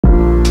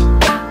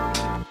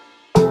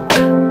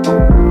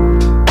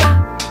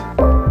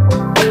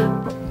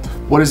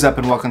What is up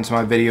and welcome to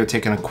my video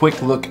taking a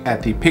quick look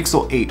at the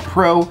Pixel 8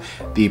 Pro,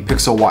 the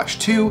Pixel Watch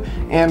 2,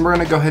 and we're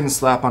gonna go ahead and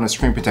slap on a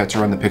screen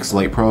protector on the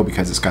Pixel 8 Pro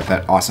because it's got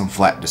that awesome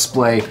flat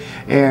display,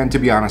 and to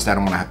be honest, I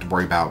don't wanna have to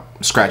worry about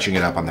scratching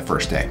it up on the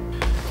first day.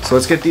 So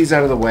let's get these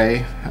out of the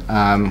way.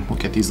 We'll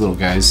get these little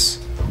guys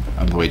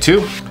out of the way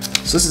too.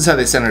 So this is how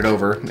they sent it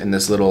over in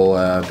this little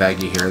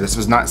baggie here. This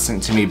was not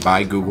sent to me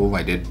by Google.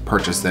 I did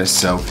purchase this,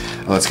 so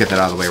let's get that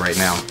out of the way right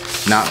now.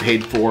 Not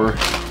paid for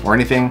or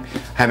anything.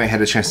 Haven't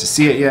had a chance to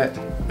see it yet.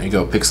 There you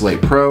go, Pixel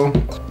 8 Pro.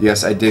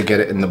 Yes, I did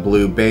get it in the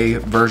blue bay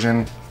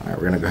version. All right,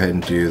 we're gonna go ahead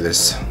and do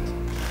this.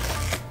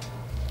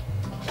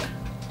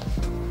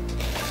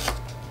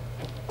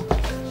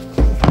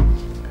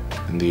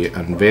 And the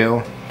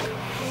unveil.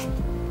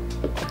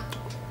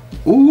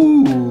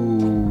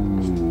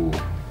 Ooh.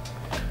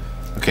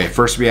 Okay,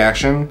 first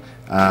reaction.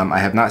 I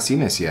have not seen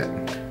this yet.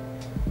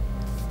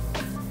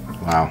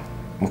 Wow,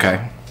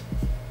 okay.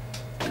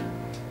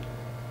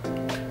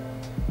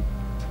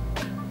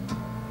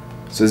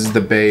 So this is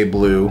the bay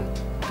blue.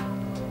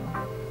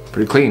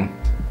 Pretty clean.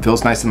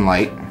 Feels nice and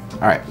light.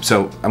 All right,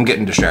 so I'm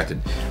getting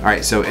distracted. All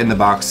right, so in the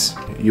box,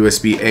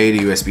 USB-A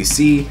to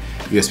USB-C,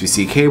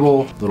 USB-C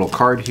cable, little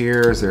card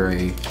here. Is there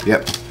a,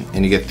 yep.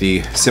 And you get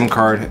the SIM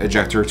card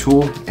ejector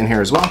tool in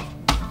here as well.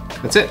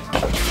 That's it.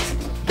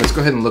 Let's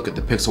go ahead and look at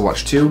the Pixel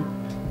Watch 2.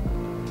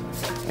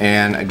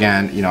 And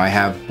again, you know, I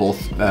have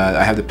both,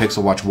 I have the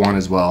Pixel Watch 1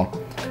 as well.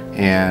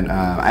 And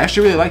I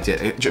actually really liked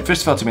it. It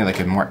just felt to me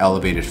like a more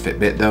elevated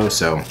Fitbit though,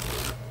 so.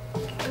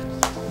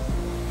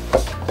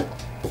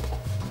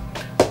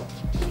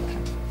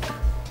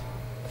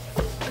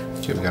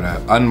 Okay, we got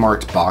an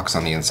unmarked box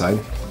on the inside.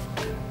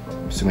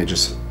 Assume it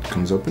just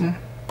comes open.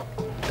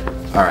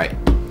 All right,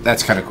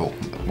 that's kind of cool.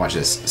 Watch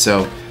this.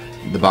 So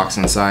the box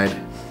inside,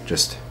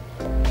 just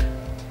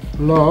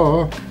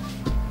la.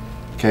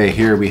 Okay,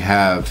 here we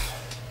have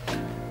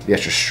the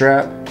extra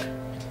strap,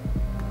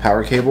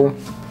 power cable.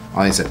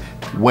 Like I said,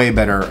 way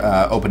better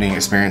opening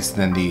experience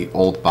than the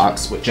old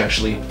box, which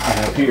actually I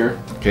have here.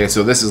 Okay,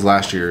 so this is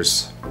last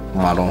year's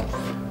model.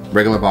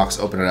 Regular box,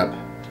 open it up.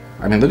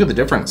 I mean, look at the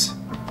difference.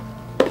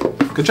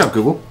 Good job,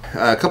 Google.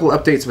 A couple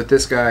updates with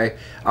this guy.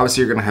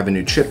 Obviously, you're gonna have a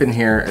new chip in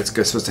here. It's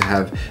supposed to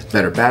have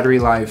better battery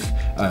life.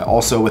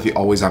 Also, with the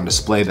always-on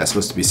display, that's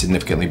supposed to be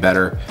significantly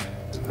better.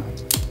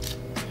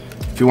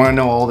 If you wanna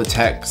know all the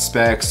tech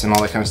specs and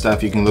all that kind of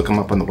stuff, you can look them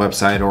up on the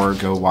website or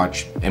go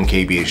watch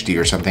MKBHD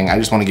or something. I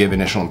just wanna give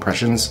initial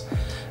impressions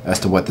as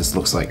to what this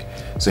looks like.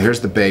 So here's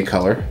the bay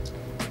color.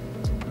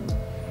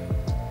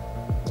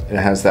 It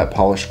has that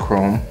polished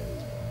chrome.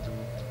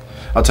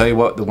 I'll tell you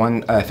what, the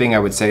one thing I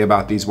would say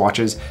about these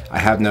watches, I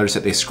have noticed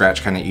that they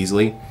scratch kind of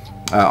easily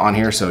on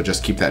here, so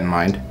just keep that in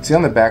mind. See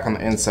on the back on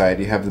the inside,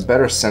 you have the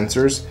better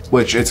sensors,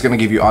 which it's gonna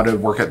give you auto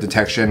workout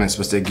detection, and it's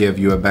supposed to give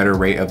you a better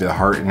rate of the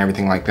heart and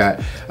everything like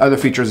that. Other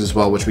features as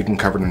well, which we can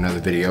cover in another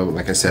video.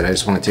 Like I said, I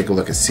just wanna take a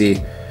look and see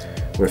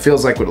what it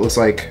feels like, what it looks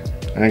like.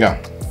 There you go.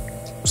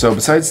 So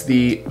besides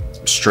the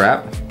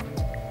strap,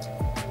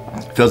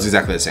 it feels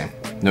exactly the same,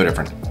 no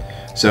different.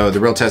 So the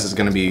real test is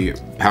gonna be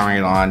powering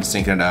it on,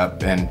 syncing it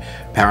up, and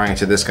powering it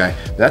to this guy.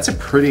 That's a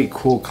pretty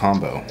cool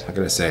combo, I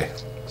gotta say.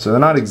 So they're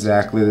not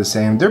exactly the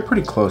same. They're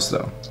pretty close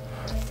though.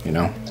 You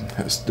know,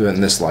 let's do it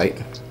in this light.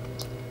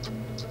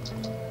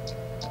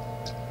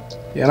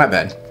 Yeah, not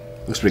bad.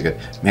 Looks pretty good.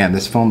 Man,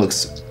 this phone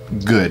looks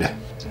good.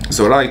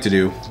 So what I like to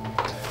do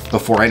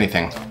before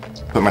anything,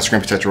 put my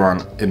screen protector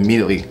on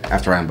immediately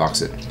after I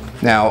unbox it.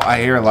 Now, I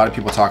hear a lot of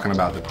people talking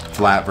about the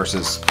flat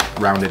versus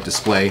rounded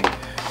display.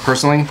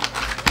 Personally,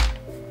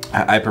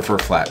 I prefer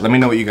flat. Let me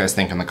know what you guys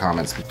think in the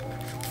comments.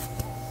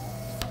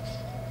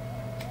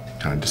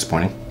 Kind of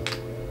disappointing.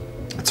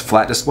 It's a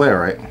flat display, all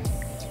right.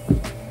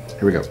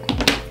 Here we go.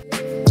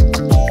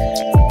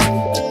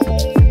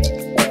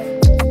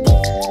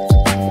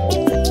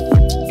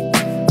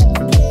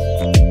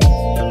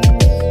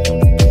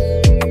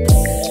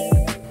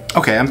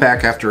 Okay, I'm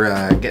back after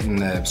getting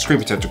the screen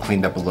protector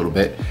cleaned up a little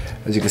bit.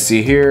 As you can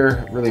see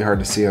here, really hard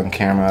to see on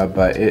camera,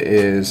 but it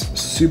is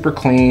super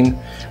clean,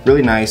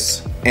 really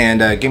nice, and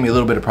gave me a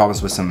little bit of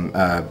problems with some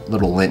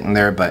little lint in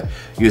there, but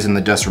using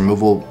the dust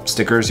removal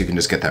stickers, you can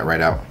just get that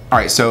right out. All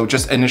right, so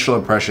just initial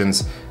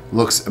impressions.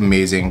 Looks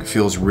amazing,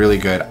 feels really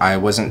good. I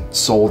wasn't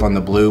sold on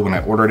the blue when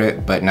I ordered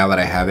it, but now that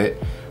I have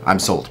it, I'm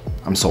sold.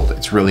 I'm sold.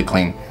 It's really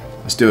clean.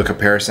 Let's do a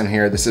comparison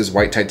here. This is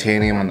white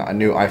titanium on the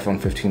new iPhone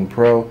 15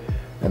 Pro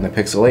and the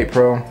Pixel 8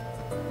 Pro.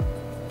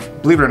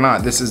 Believe it or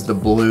not, this is the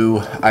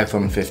blue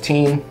iPhone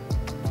 15,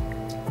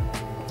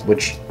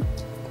 which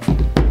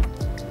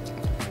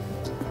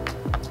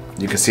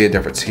you can see a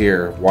difference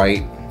here.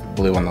 White,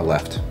 blue on the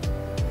left.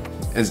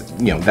 Is,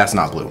 you know, that's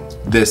not blue.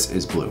 This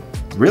is blue.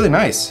 Really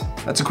nice.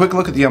 That's a quick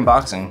look at the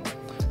unboxing.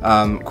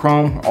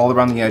 Chrome all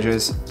around the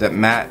edges, that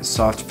matte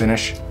soft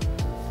finish.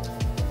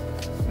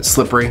 It's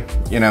slippery,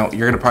 you know,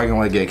 you're probably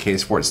gonna get a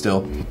case for it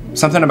still.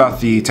 Something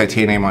about the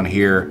titanium on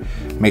here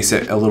makes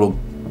it a little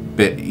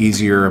bit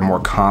easier and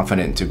more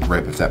confident to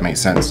grip, if that makes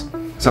sense.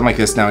 Something like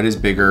this now, it is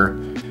bigger.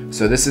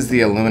 So this is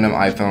the aluminum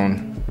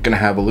iPhone. Gonna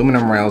have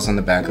aluminum rails on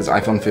the back, it's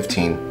iPhone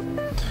 15.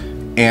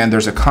 and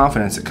there's a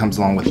confidence that comes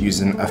along with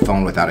using a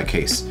phone without a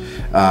case.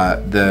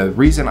 The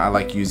reason I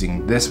like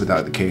using this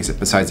without the case,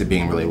 besides it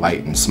being really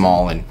light and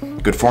small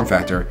and good form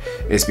factor,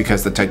 is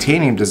because the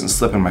titanium doesn't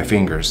slip in my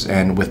fingers,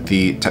 and with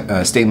the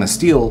stainless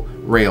steel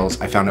rails,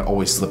 I found it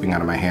always slipping out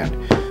of my hand.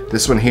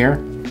 This one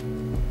here,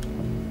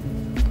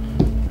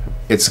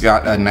 it's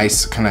got a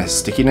nice kind of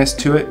stickiness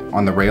to it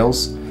on the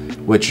rails,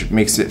 which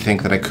makes it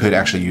think that I could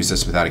actually use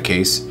this without a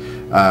case.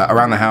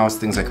 Around the house,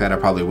 things like that, I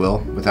probably will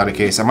without a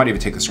case. I might even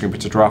take the screen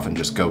protector off and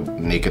just go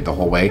naked the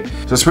whole way.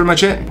 So that's pretty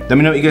much it. Let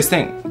me know what you guys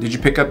think. Did you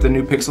pick up the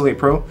new Pixel 8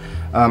 Pro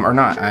or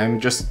not?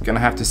 I'm just gonna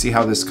have to see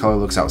how this color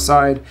looks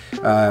outside.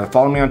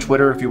 Follow me on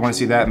Twitter if you want to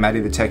see that, Matty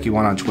the Techie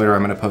One on Twitter.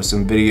 I'm gonna post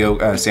some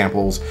video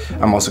samples.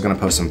 I'm also gonna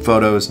post some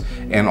photos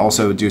and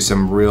also do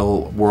some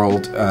real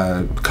world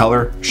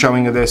color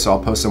showing of this. So I'll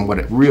post some what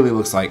it really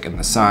looks like in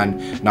the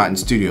sun, not in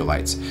studio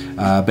lights.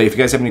 But if you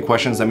guys have any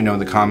questions, let me know in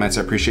the comments.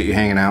 I appreciate you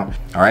hanging out.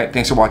 All right,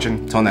 thanks for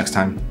watching. Till next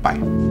time,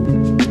 bye.